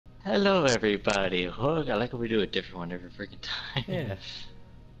Hello everybody. Look, I like how we do a different one every freaking time. Yeah.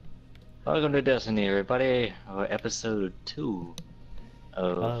 Welcome to Destiny everybody. Episode 2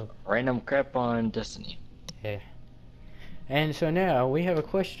 of Oh, Random Crap on Destiny. yeah. And so now we have a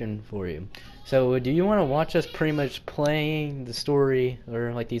question for you. So do you want to watch us pretty much playing the story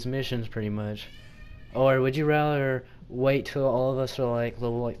or like these missions pretty much? Or would you rather wait till all of us are like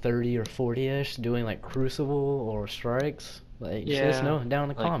level like 30 or 40ish doing like Crucible or Strikes? Like just let us Yeah, know down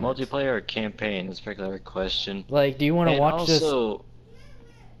in the like comments. multiplayer or campaign is a regular question. Like do you want to And watch this? also,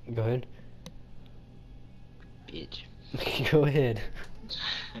 Go ahead. bitch. Go ahead.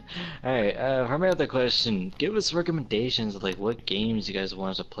 Alright, for my other question, give us recommendations of like what games you guys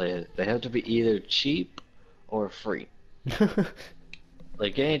want us to play. They have to be either cheap or free.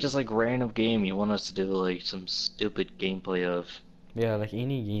 Like any just like random game you want us to do like some stupid gameplay of. Yeah, like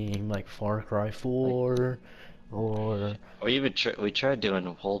any game like Far Cry Like 4 or or even we tried doing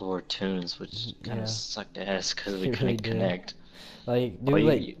World War Tunes, which kind of yeah, sucked ass because we it really couldn't did. connect. Like Well, do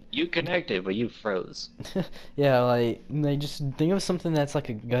like you connected, but you froze. yeah, like they just think of something that's like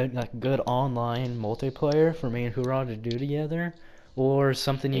a good online multiplayer for me and Hoorah to do together, or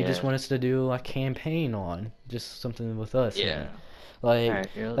something you just Yeah, want us to do a campaign on, just something with us in yeah. it. Like Alright,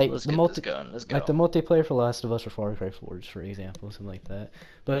 yeah, like let's the get this multi going. Let's like go. the multiplayer for Last of Us or Far Cry 4, just for example, something like that.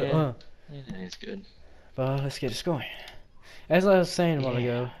 But Yeah, yeah, it's good. let's get this going. As I was saying a while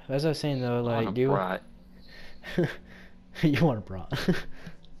Yeah, ago, as I was saying though, I want a like do brat. you want a bra?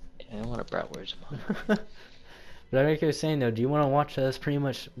 Yeah, I want a brat. Where's mine? But like I was saying though, do you want to watch us pretty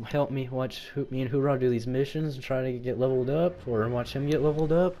much help me watch me and Hoorah do these missions and try to get leveled up, or watch him get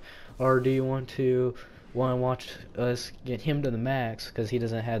leveled up, or do you want to watch us get him to the max because he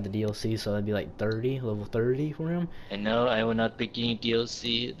doesn't have the DLC, so that'd be like 30, level 30 for him, And no, I will not be getting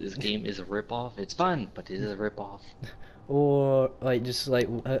DLC. This game is a ripoff. It's fun, but it is a ripoff. or like just like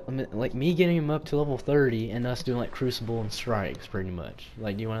I mean, like me getting him up to level 30 and us doing like Crucible and Strikes pretty much.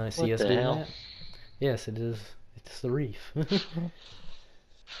 Like, do you want to see What us the do hell? that? Yes, it is. It's the reef.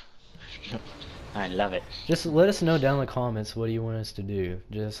 I love it. Just let us know down in the comments what do you want us to do.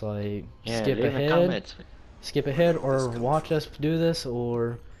 Just like Yeah, leave in the comments. skip ahead, or watch us do this,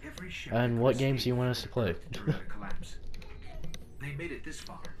 or and what games do you want us to play? During the collapse. They made it this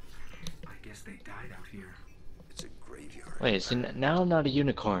far. I guess they died out here. It's a graveyard. Wait, see, now I'm not a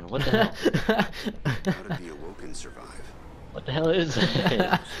unicorn. What the hell? How did the Awoken survive? What the hell is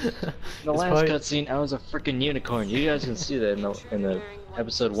that? The last probably- cutscene, I was a freaking unicorn. You guys can see that in the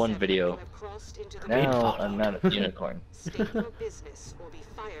episode 1 video. Now I'm not a unicorn. State your business or be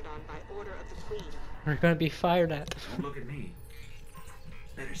fired on by order of the Queen. We're gonna be fired at. Don't look at me.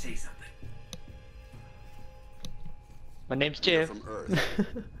 Better say something. My name's We're Jeff. from Earth.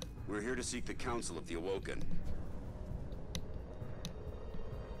 We're here to seek the Council of the Awoken.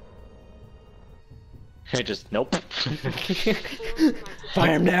 I just nope.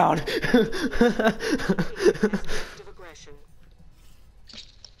 Fire him down.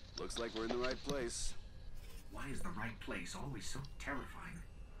 Looks like we're in the right place. Why is the right place always so terrifying?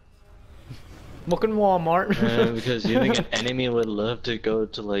 Look in Walmart. Because you think an enemy would love to go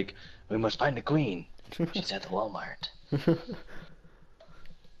to like, we must find the queen. She's at the Walmart.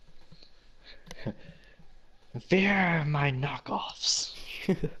 Fear my knockoffs.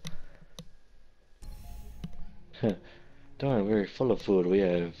 Darn, we're full of food. We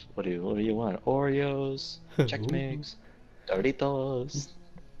have what do you want? Oreos, Chex Mix, Doritos.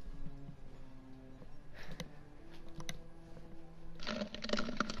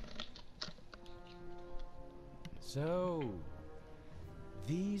 So,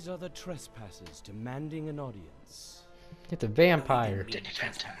 these are the trespassers demanding an audience. It's a vampire. Didn't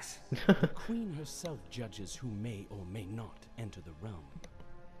trespass. The Queen herself judges who may or may not enter the realm.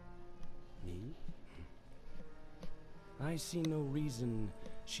 Me? I see no reason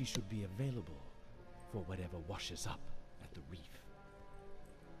she should be available for whatever washes up at the reef.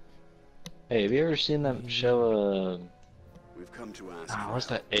 Hey, have you ever seen that show? We've come to ask. What's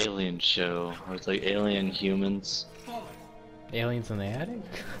that alien show? Where it's like alien humans. Aliens in the attic?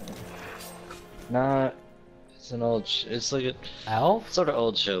 Nah, it's an old. It's like a Alf? sort of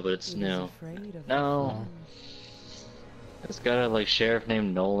old show, but it's new. No. It's got a like sheriff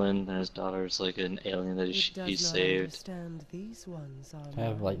named Nolan, and his daughter's like an alien that he saved. I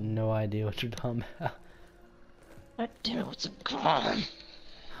have like no idea what you're talking about. God damn it, what's going on?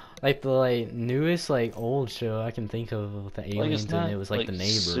 Like the like newest like old show I can think of with the aliens not, and it was like the like,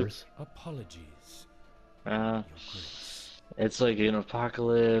 neighbors. Apologies. Uh, it's like an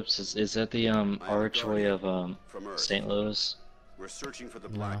apocalypse. It's at the archway of From Earth. St. Louis. We're searching for the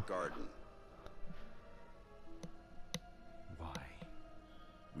Black Garden. Why?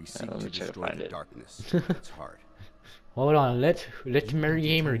 We seek let to me try to destroy find the it. darkness at its heart. Hold on, let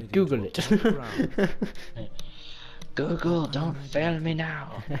Ameri-Gamer Google it. Google, don't fail me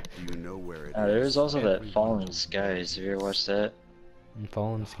now. Do you know where it is? There's also that Every one Fallen of those Skies. Have you ever watched that?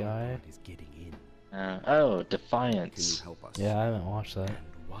 Fallen Sky? Is getting in. Oh, Can you Defiance. help us? Yeah, I haven't watched that. And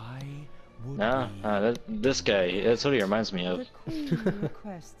why would No, this guy. That's what he reminds me of. The Queen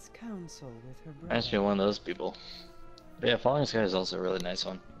requests counsel with her brother. Reminds me of one of those people. But yeah, Falling Sky is also a really nice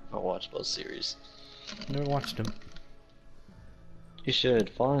one. I'll watch both series. Never watched him. You should.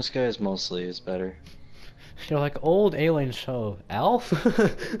 Falling Skies mostly is better. You're like old alien show. Alf?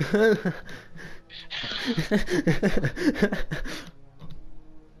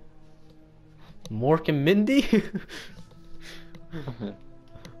 Mork and Mindy?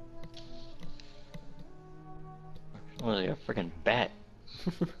 Oh, like a freaking bat.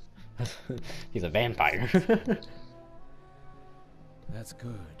 He's a vampire. That's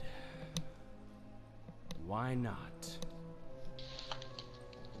good. Why not?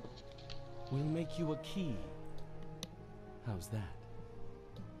 We'll make you a key. How's that?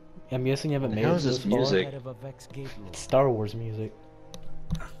 I'm guessing you haven't made it How's this this far. music? Head of a Vex Gate Lord. Star Wars music.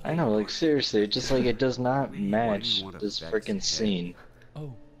 I know, like seriously, it just like it does not Why do you match want a this Vex freaking head? scene.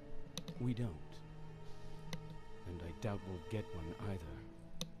 Oh, we don't. And I doubt we'll get one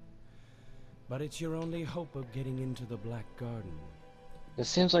either. But it's your only hope of getting into the Black Garden. It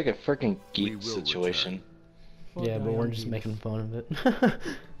seems like a freaking We geek will situation. Yeah, but we're just making fun of it.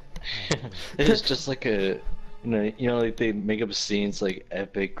 It's just like a, like they make up scenes like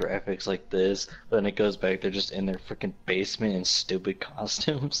epic graphics like this, but then it goes back. They're just in their freaking basement in stupid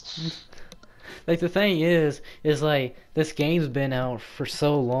costumes. Like the thing is like this game's been out for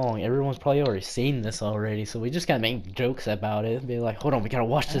so long. Everyone's probably already seen this already, so we just gotta make jokes about it. Be like, hold on, we gotta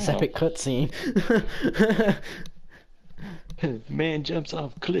watch this Oh. epic cutscene. Man jumps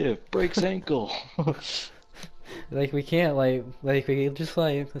off cliff, breaks ankle. Like we can't we just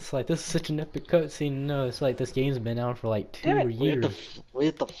it's like this is such an epic cutscene. No, it's like this game's been out for like 2 Damn it, years. we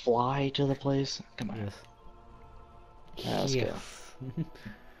have to fly to the place. Come on. Yes. Let's go.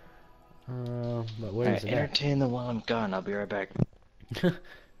 But where is Alright, it? At? entertain them while I'm gone. I'll be right back.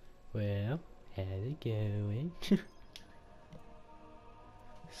 Well, how's it going?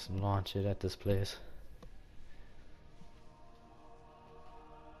 Let's launch it at this place.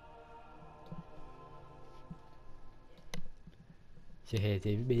 So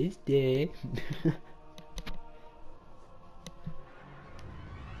happy birthday.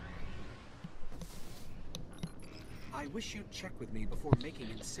 I wish you'd check with me before making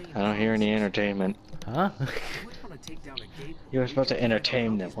insane. I don't hear any entertainment. Huh? You might want to take down a gate. You were supposed to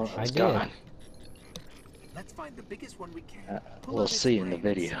entertain them while I was gone. Let's find the biggest one we can. Pull We'll out its see in the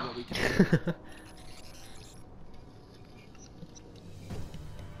brain and see video. what we can do.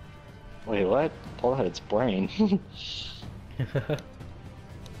 Wait, what? Pull out its brain.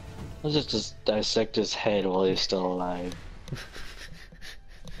 Let's just dissect his head while he's still alive.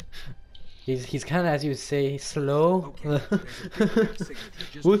 He's kind of, as you say, slow. Okay, there's a big black signature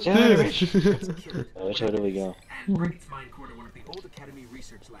just What's Yeah, this? Let's kill it. Which way do we go? And bring its mind core to one of the old Academy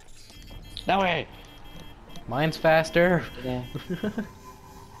research labs. No way! Mine's faster. Yeah.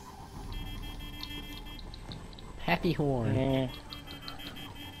 Happy horn. Yeah.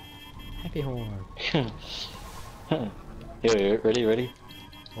 Happy horn. Here, ready?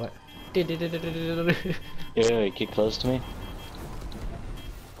 What? Yeah, get close to me.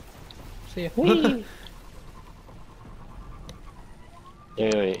 See ya.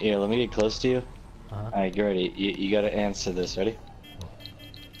 Yeah, let me get close to you. Alright, get ready. You gotta answer this, ready?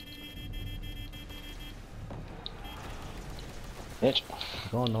 Bitch.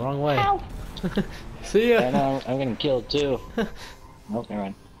 Going the wrong way. See ya. I know, I'm getting killed too. Nope, never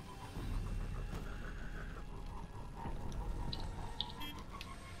mind.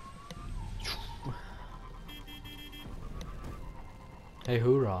 Hey,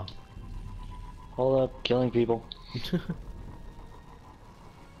 hoorah. Hold up, killing people.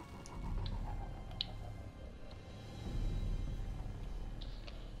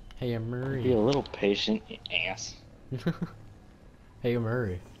 Hey, Be Murray. a little patient, you ass. Hey,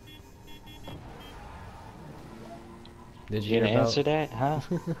 Murray. Did You you gonna hear about... answer that, huh?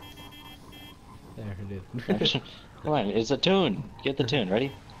 There, it is. Come on, it's a tune. Get the tune,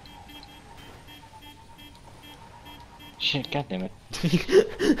 ready? Shit, goddammit.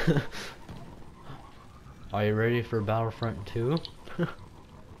 Are you ready for Battlefront 2?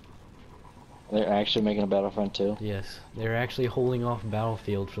 They're actually making a Battlefront 2? Yes. They're actually holding off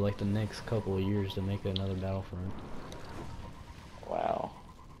Battlefield for like the next couple of years to make another Battlefront. Wow.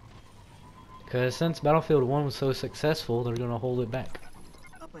 Because since Battlefield 1 was so successful, they're gonna hold it back.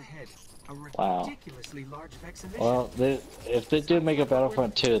 A Up ahead, a Wow. ridiculously large exhibition. Well, if they do make a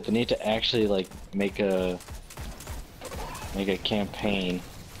Battlefront 2, they need to actually like make a campaign.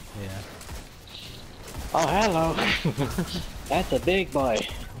 Yeah. Oh, hello. That's a big boy.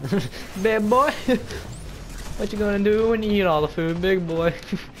 Big boy. What you gonna do when you eat all the food, big boy?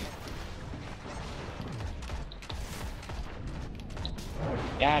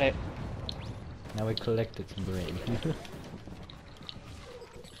 Got it. Now we collected some brain.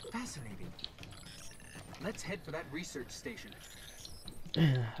 Fascinating. Let's head for that research station.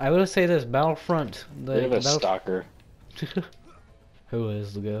 I will say this: Battlefront. We have a stalker. Who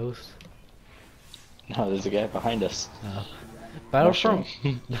is the ghost? No, there's a guy behind us. Battlefront.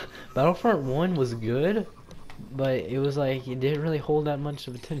 Battlefront 1 was good, but it was like it didn't really hold that much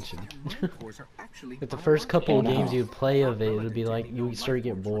of attention. Like the first couple of games you'd play of it, it would be like you would start to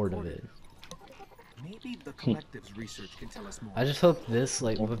get bored of it. Maybe the collective's research can tell us more. I just hope this,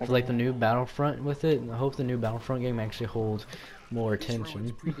 like with like the new Battlefront with it, I hope the new Battlefront game actually holds more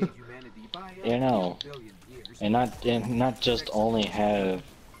attention. You know, and not just only have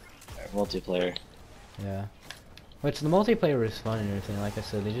multiplayer. Yeah. Which the multiplayer is fun and everything. Like I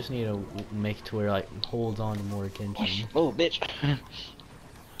said, they just need to make it to where like holds on to more attention. Oh, bitch!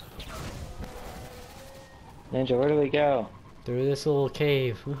 Ninja, where do we go? Through this little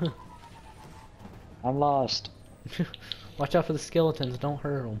cave. I'm lost. Watch out for the skeletons. Don't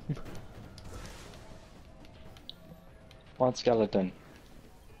hurt them. One skeleton.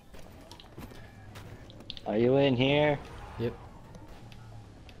 Are you in here? Yep.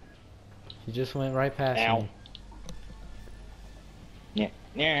 You just went right past Ow. me. Yeah,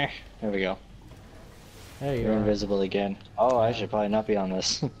 yeah. There we go. There you You're are. invisible again. Oh, I should probably not be on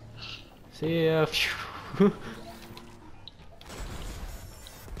this. See ya. The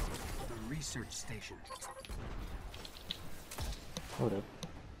research station. Hold up.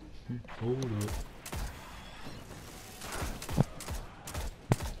 Hold up.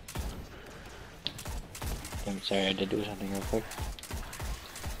 I'm sorry, I did do something real quick.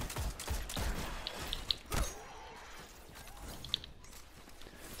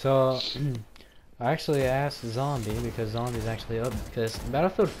 So, I actually asked Zombie because Zombie's actually up because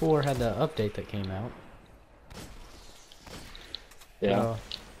Battlefield 4 had the update that came out. Yeah. So,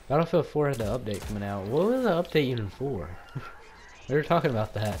 Battlefield 4 had the update coming out. What was the update even for? We were talking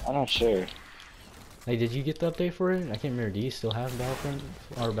about that. I'm not sure. Like, did you get the update for it? I can't remember. Do you still have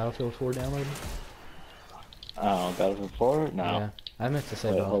Battlefield 4 downloaded? Oh, Battlefield 4? No. Yeah, I meant to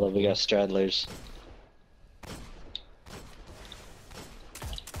say Wait, hold up, we got straddlers.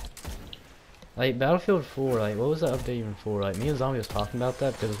 Like, Battlefield 4, like, what was the update even for? Like, me and Zombie was talking about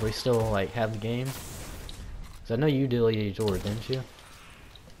that because we still, like, have the game. So I know you deleted yours, didn't you?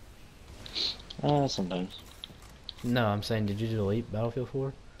 Sometimes. No, I'm saying, did you delete Battlefield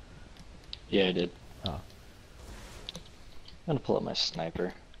 4? Yeah, I did. Oh. I'm gonna pull up my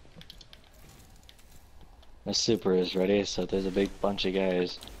sniper. My super is ready, so there's a big bunch of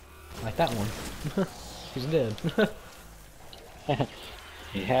guys. Like that one. He's dead.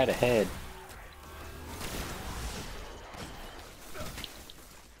 He had a head.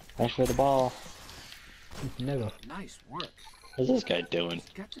 Thanks for the ball. Never. Nice work. What's this guy doing? There's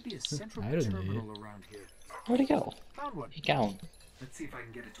got to be a central I don't know. terminal around here. Where'd he go? Found one. He gone. Let's see if I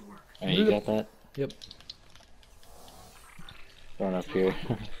can get it to work. Alright, you got that? Yep. Going up here.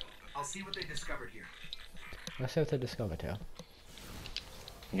 I'll see what they discovered here. Let's see what they discovered here.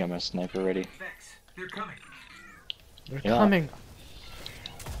 I got my sniper ready. Vex, they're coming. They're Yeah. coming.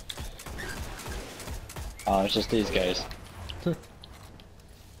 Oh, it's just these guys.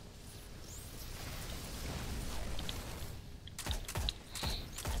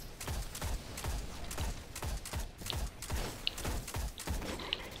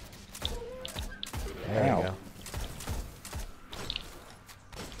 There Ow. we go.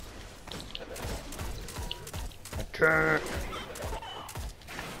 Attack!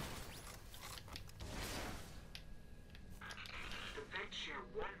 The Vex share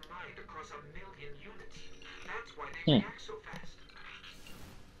one mind across 1,000,000 units. That's why they react so fast.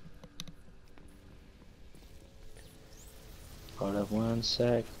 Hold up one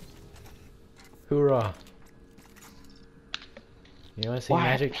sec. Hoorah! You wanna see What?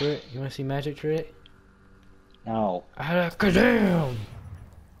 magic trick? You wanna see magic trick? No. Alakazam!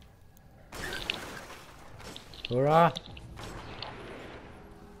 Hoorah!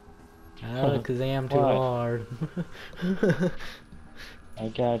 Alakazam too What? hard. I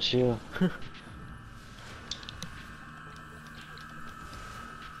got you.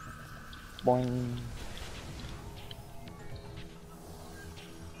 Boing.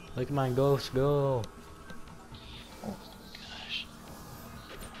 Look at my ghost go. Oh gosh.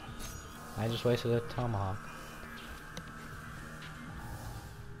 I just wasted a tomahawk.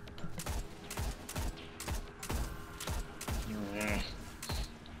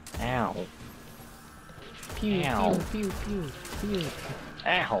 Ow. Pew, Ow. pew, pew, pew, pew.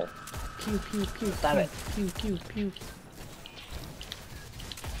 Ow. Pew, pew, pew, Stop pew, it. pew, pew, pew.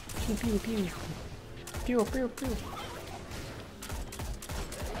 Pew, pew, pew. Pew, pew, pew.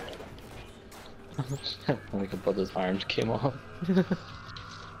 We can put his arms came off.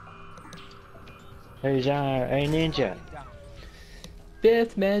 Hey, John. Hey, Ninja.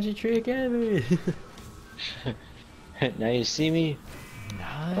 Best magic trick ever. Now you see me?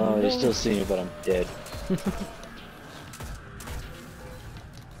 Oh, you still see me, but I'm dead.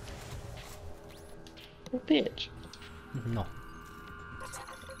 Oh, bitch. No.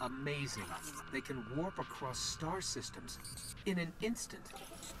 Amazing. They can warp across star systems in an instant.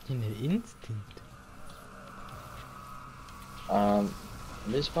 In an instant. Are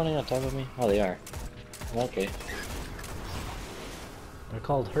they spawning on top of me? Oh, they are. Okay. They're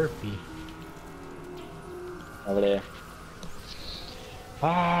called herpy. Over there.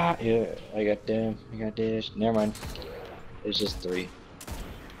 Ah, yeah. I got them. I got this. Never mind. It's just 3.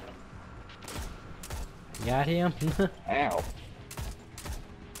 Got him? Ow.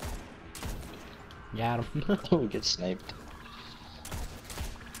 Got him. We get sniped.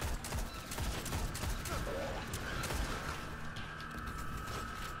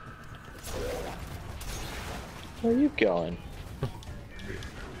 Where are you going?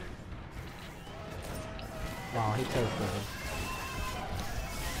 Wow, he teleported.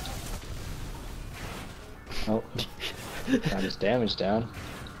 Oh. Got his damage down.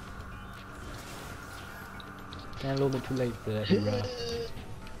 A little bit too late for that hero.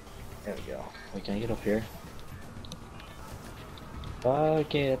 There we go. Wait, can I get up here?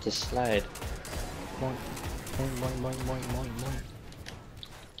 Okay, that's a slide. Boing, boing, boing, boing, boing, boing, boing.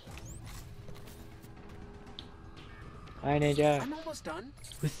 Hi, Ninja. I'm almost done.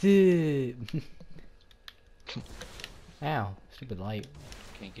 What's it? Ow, stupid light.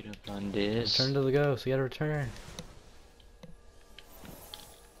 Can't get up on this. Return to the ghost, we gotta return.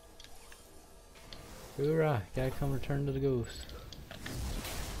 Hoorah, gotta come return to the ghost.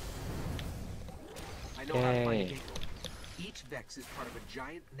 I know how to find a Yay. gateway. Each Vex is part of a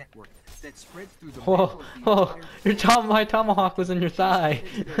giant network that spreads through the Whoa, middle of the whoa, entire my tomahawk was in your thigh.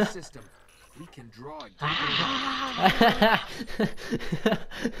 into their system. We can draw a gateway.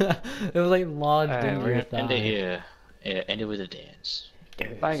 It was like lodged Alright, into we're your gonna thigh. end it here. Yeah, end it with a dance.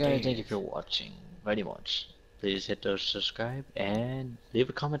 Bye guys, thank you for watching very much. Please hit those subscribe and leave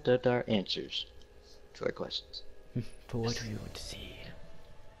a comment with our answers to our questions. But what do you want to see?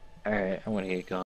 Alright, I'm gonna get going.